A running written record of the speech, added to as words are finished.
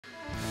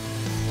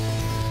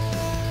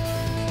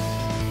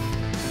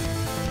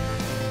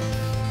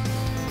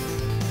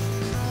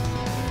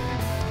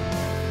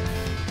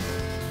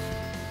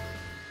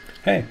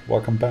Hey,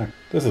 welcome back.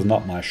 This is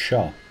not my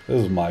shop,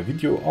 this is my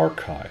video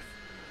archive.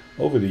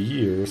 Over the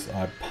years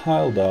I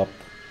piled up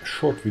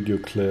short video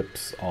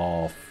clips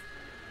of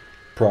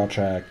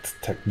projects,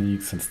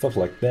 techniques and stuff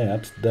like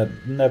that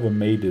that never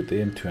made it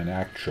into an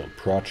actual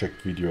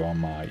project video on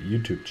my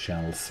YouTube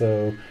channel,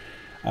 so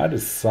I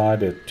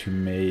decided to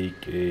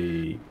make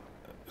a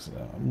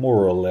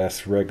more or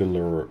less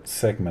regular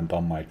segment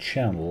on my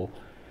channel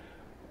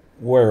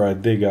where I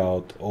dig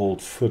out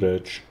old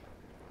footage,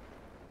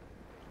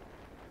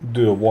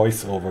 do a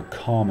voiceover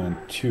comment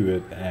to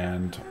it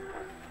and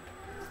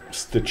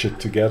stitch it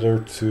together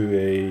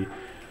to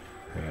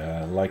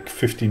a like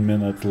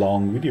 15-minute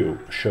long video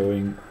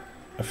showing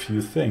a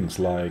few things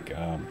like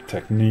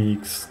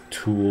techniques,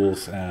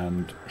 tools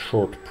and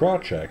short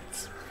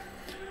projects.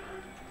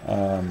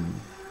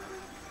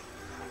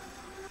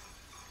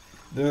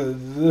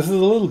 This is a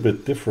little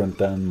bit different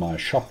than my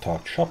shop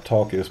talk. Shop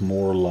talk is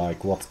more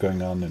like what's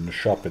going on in the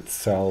shop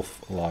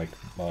itself, like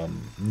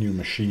new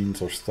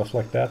machines or stuff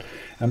like that.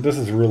 And this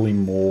is really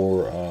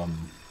more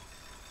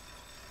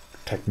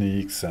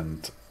techniques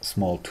and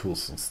small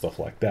tools and stuff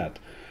like that.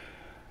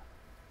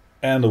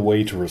 And a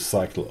way to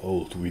recycle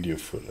old video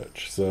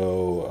footage.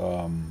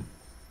 So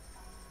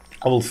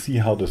I will see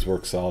how this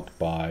works out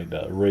by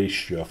the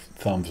ratio of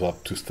thumbs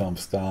up to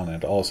thumbs down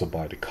and also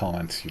by the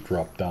comments you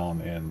drop down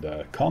in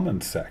the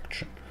comment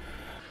section.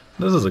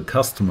 This is a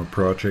customer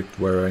project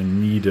where I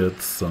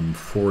needed some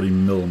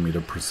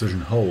 40mm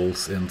precision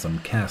holes in some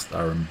cast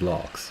iron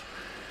blocks.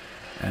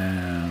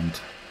 And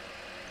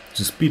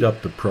to speed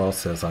up the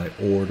process I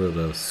ordered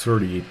a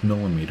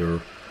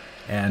 38mm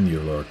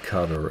annular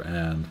cutter,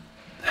 and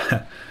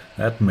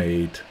that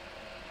made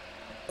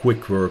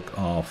quick work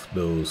of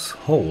those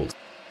holes.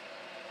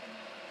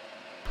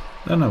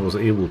 Then I was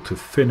able to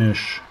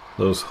finish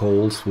those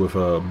holes with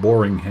a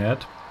boring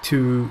head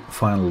to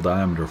final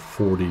diameter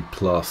 40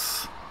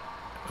 plus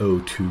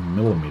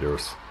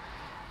 0.2mm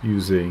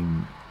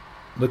using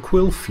the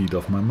quill feed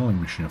of my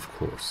milling machine, of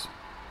course.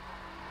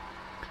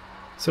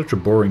 Such a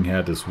boring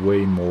head is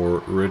way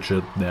more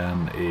rigid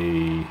than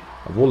a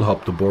wool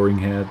hopper boring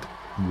head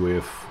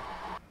with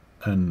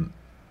an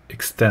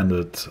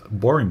extended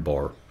boring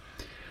bar.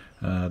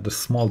 The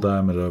small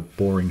diameter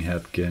boring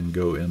head can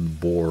go in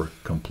bore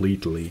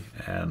completely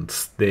and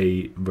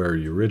stay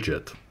very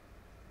rigid.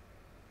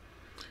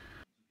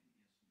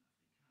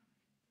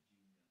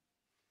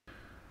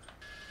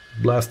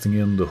 Blasting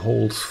in the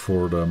holes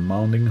for the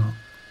mounting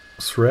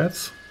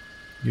threads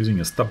using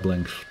a stub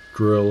length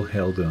drill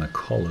held in a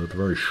collet,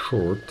 very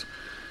short,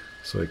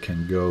 so it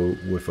can go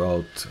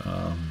without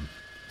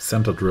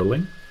center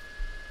drilling.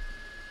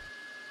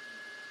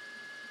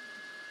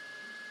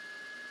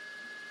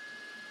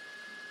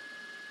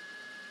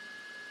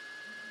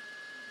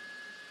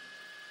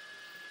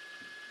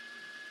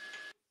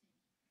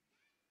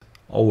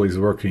 Always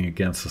working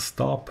against a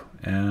stop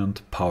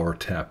and power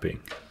tapping.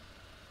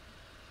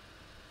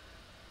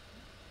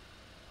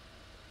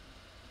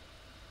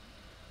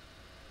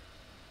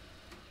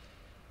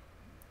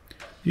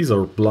 These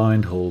are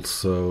blind holes,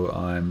 so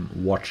I'm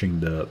watching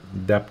the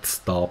depth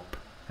stop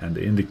and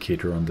the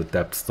indicator on the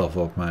depth stop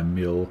of my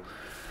mill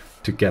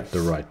to get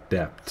the right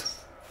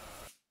depth.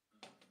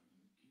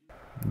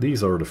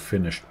 These are the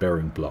finished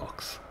bearing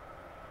blocks.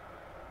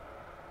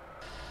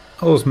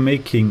 I was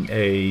making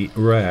a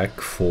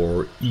rack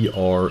for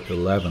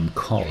ER11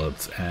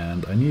 collets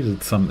and I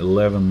needed some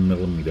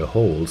 11mm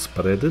holes,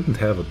 but I didn't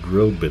have a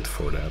drill bit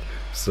for that.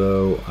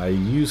 So I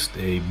used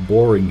a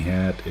boring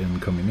head in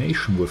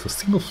combination with a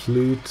single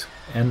flute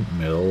end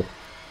mill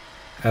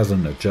as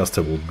an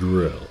adjustable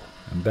drill,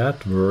 and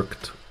that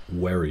worked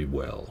very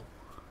well.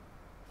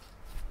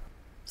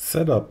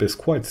 Setup is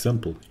quite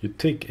simple. You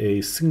take a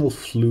single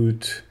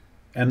flute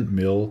end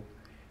mill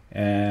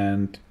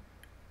and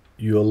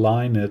you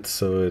align it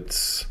so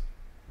it's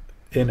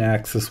in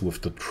axis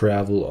with the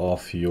travel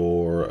of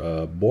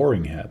your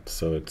boring head,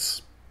 so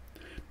it's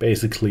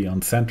basically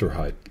on center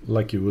height,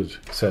 like you would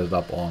set it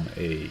up on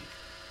a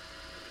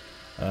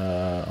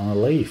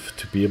lathe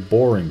to be a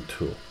boring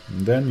tool.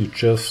 And then you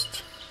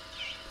just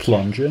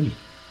plunge in.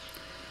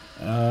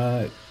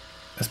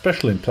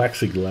 Especially in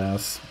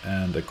plexiglass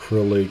and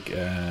acrylic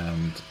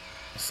and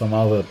some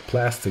other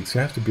plastics,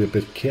 you have to be a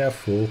bit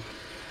careful.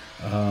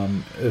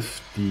 If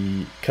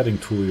the cutting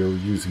tool you're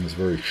using is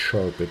very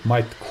sharp, it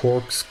might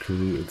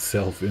corkscrew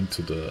itself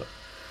into the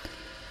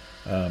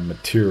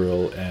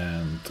material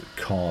and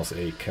cause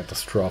a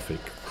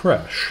catastrophic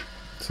crash.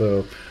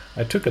 So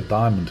I took a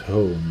diamond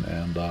hone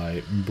and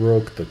I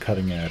broke the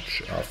cutting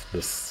edge of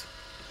this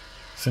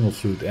single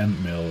flute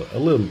end mill a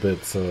little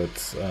bit, so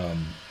it's a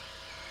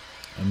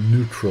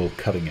neutral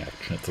cutting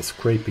action. It's a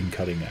scraping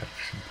cutting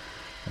action,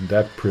 and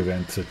that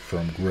prevents it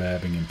from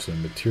grabbing into the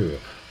material.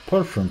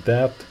 Apart from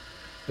that,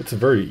 it's a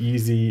very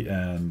easy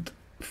and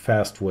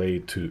fast way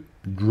to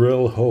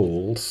drill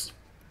holes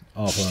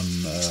of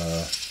an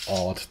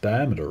odd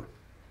diameter.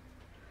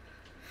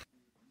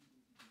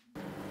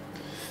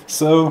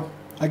 So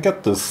I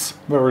got this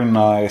very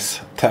nice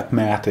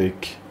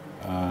Tapmatic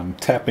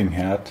tapping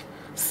head,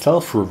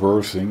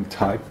 self-reversing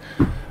type,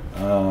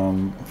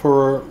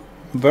 for a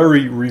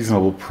very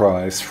reasonable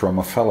price from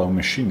a fellow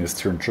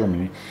machinist here in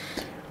Germany.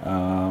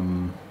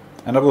 And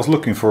I was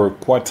looking for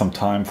quite some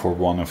time for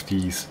one of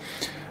these.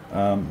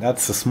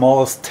 That's the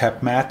smallest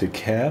Tapmatic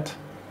head.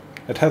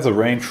 It has a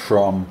range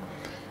from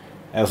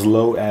as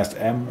low as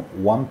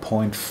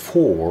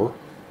M1.4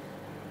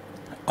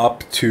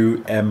 up to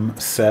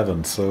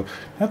M7, so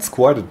that's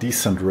quite a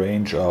decent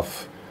range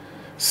of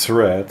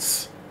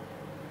threads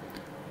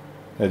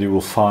that you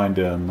will find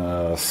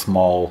in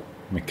small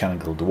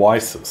mechanical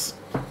devices.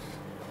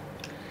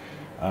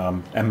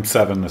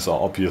 M7 is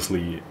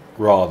obviously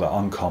rather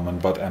uncommon,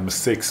 but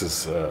M6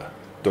 is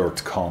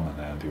dirt common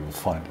and you will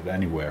find it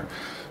anywhere.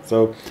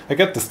 So I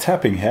got this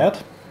tapping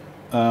head.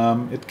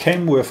 It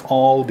came with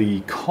all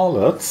the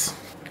collets.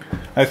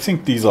 I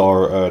think these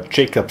are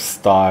Jacob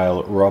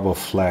style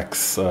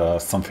Rubberflex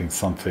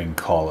something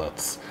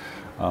collets.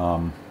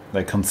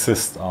 They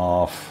consist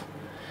of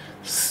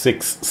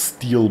 6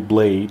 steel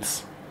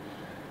blades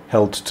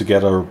held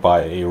together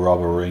by a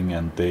rubber ring,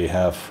 and they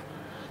have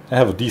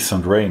a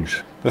decent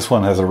range. This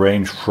one has a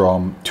range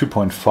from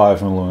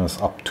 2.5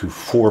 millimeters up to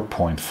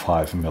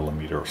 4.5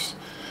 millimeters.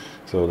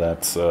 So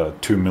that's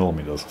 2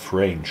 millimeters of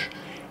range.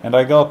 And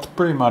I got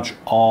pretty much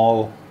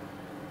all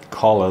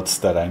collets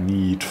that I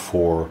need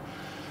for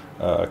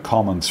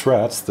common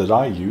threads that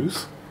I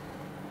use.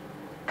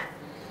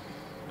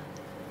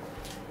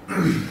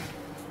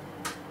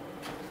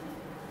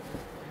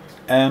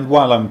 And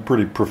while I'm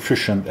pretty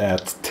proficient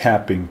at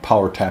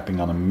power tapping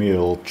on a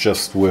mill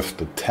just with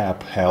the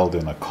tap held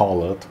in a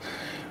collet,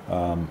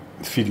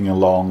 feeding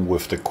along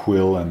with the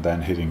quill and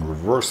then hitting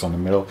reverse on the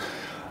mill,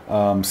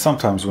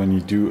 sometimes when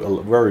you do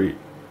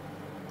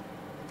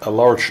a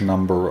large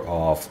number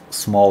of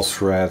small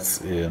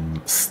threads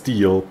in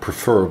steel,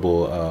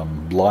 preferable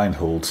blind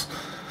holes,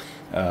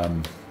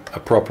 a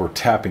proper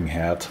tapping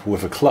head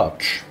with a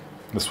clutch.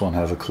 This one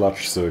has a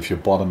clutch, so if you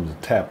bottom the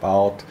tap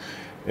out,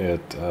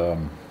 it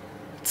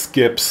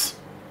skips,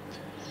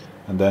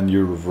 and then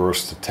you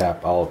reverse the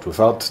tap out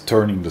without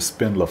turning the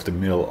spindle of the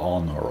mill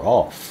on or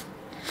off.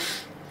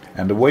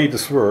 And the way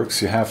this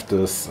works, you have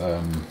this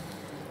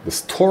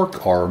this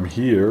torque arm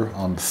here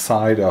on the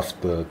side of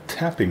the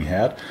tapping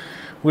head,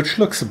 which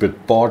looks a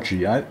bit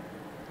bodgy.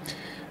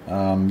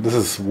 This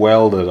is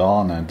welded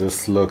on, and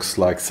this looks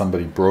like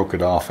somebody broke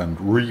it off and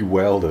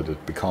re-welded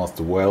it, because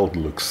the weld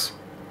looks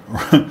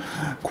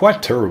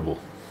quite terrible,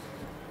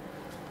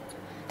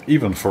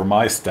 even for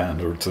my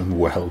standards in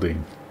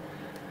welding.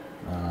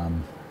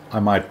 I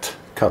might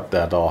cut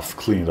that off,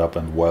 clean it up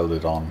and weld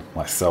it on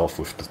myself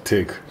with the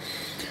TIG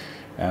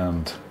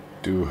and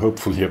do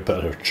hopefully a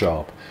better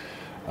job.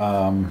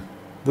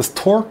 This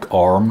torque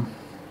arm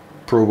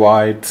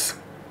provides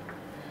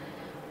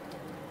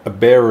a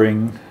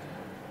bearing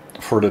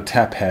for the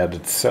tap head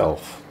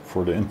itself,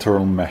 for the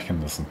internal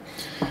mechanism.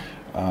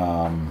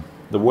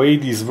 The way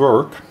these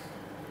work,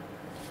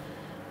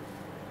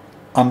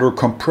 under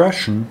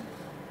compression,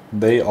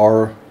 they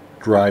are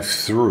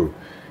drive-through.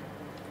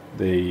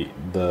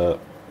 The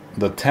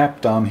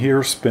tap down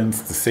here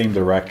spins the same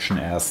direction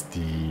as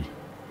the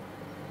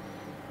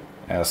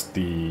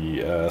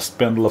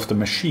spindle of the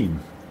machine.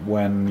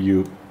 When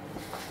you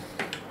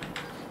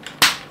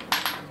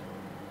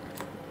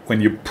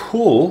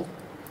pull,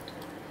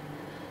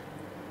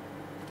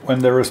 when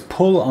there is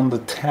pull on the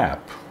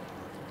tap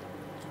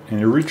and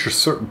you reach a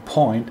certain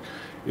point,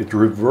 it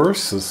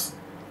reverses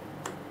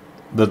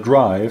the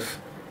drive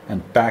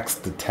and backs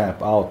the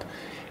tap out.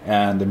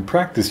 And in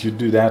practice you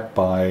do that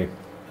by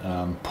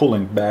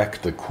pulling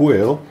back the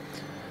quill.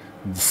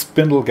 The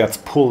spindle gets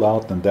pulled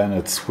out and then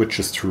it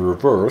switches to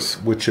reverse,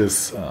 which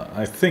is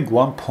I think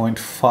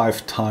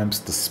 1.5 times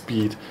the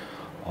speed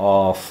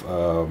of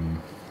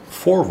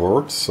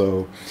forward,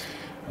 so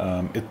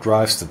it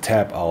drives the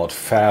tap out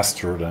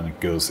faster than it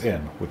goes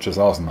in, which is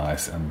also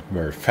nice and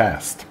very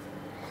fast.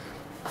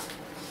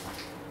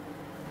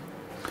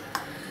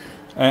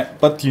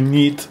 But you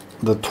need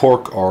the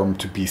torque arm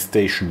to be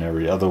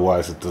stationary,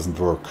 otherwise it doesn't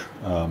work,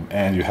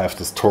 and you have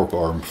this torque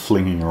arm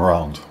flinging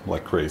around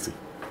like crazy.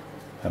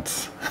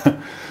 That's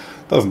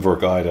doesn't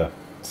work either.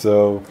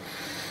 So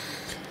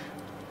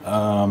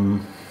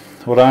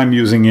what I'm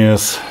using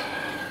is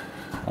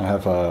I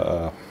have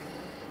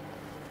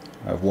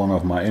one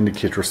of my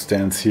indicator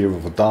stands here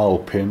with a dowel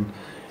pin,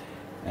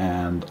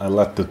 and I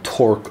let the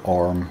torque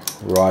arm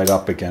ride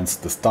up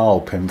against this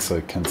dowel pin so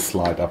it can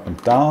slide up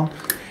and down,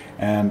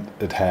 and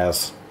it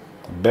has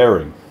a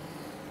bearing.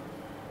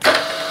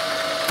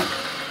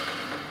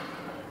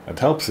 It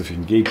helps if you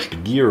engage the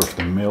gear of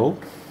the mill.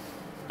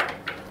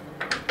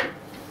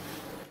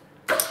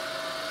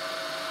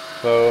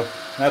 So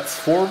that's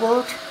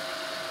forward,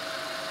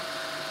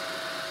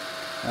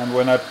 and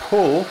when I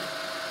pull,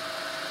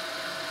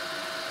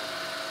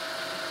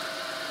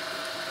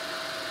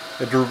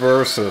 it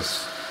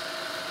reverses,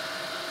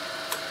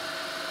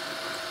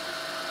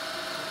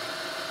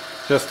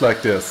 just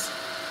like this.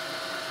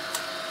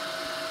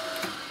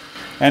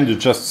 And you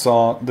just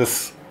saw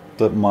this,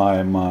 that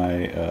my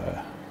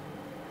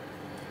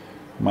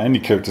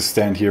indicator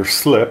stand here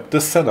slipped.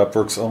 This setup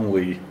works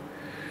only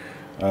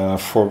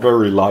for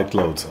very light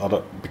loads,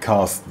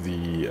 because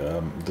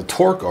the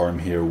torque arm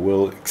here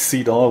will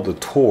exceed all the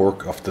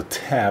torque of the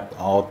tap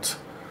out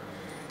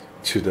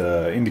to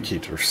the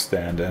indicator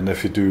stand. And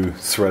if you do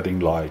threading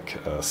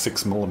like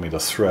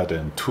 6mm thread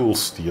in tool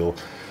steel,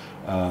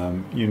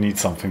 you need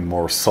something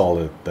more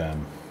solid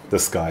than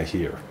this guy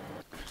here.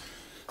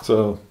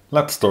 So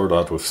let's start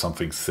out with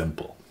something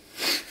simple.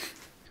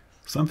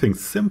 Something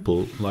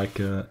simple like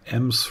a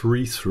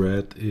M3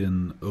 thread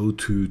in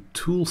O2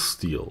 tool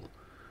steel,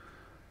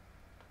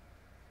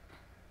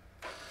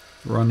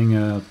 running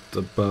at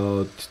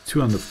about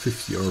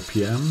 250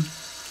 RPM,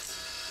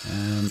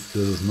 and this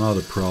is not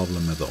a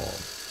problem at all.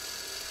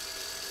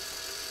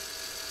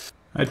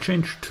 I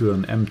changed to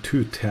an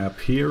M2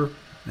 tap here,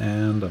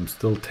 and I'm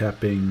still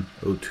tapping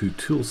O2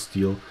 tool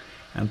steel,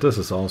 and this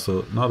is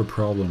also not a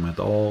problem at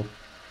all.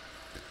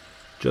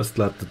 Just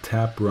let the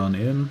tap run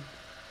in,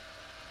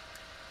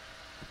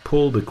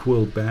 pull the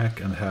quill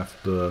back, and have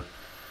the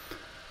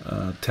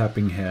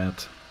tapping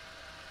head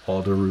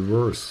auto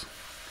reverse.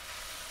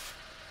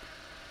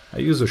 I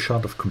use a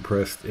shot of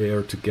compressed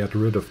air to get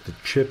rid of the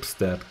chips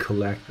that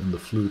collect in the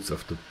flutes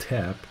of the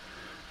tap.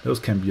 Those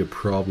can be a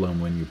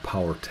problem when you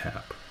power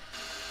tap.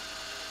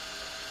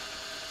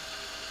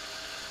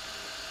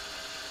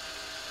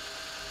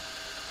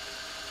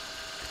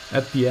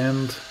 At the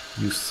end,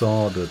 you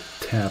saw the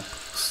tap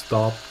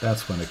stop.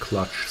 That's when the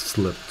clutch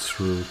slipped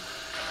through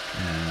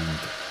and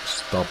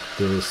stopped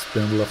the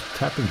spindle of the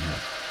tapping head.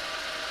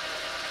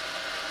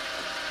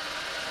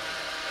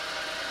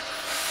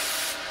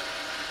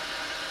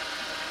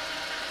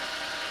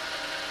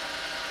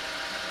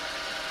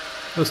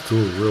 This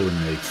tool really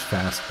makes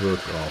fast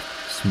work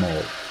of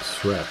small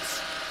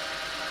threads.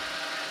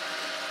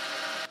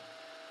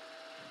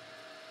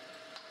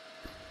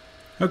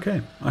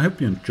 Okay, I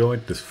hope you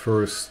enjoyed this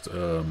first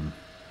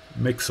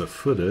mix of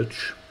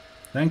footage.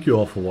 Thank you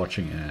all for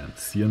watching, and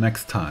see you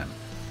next time.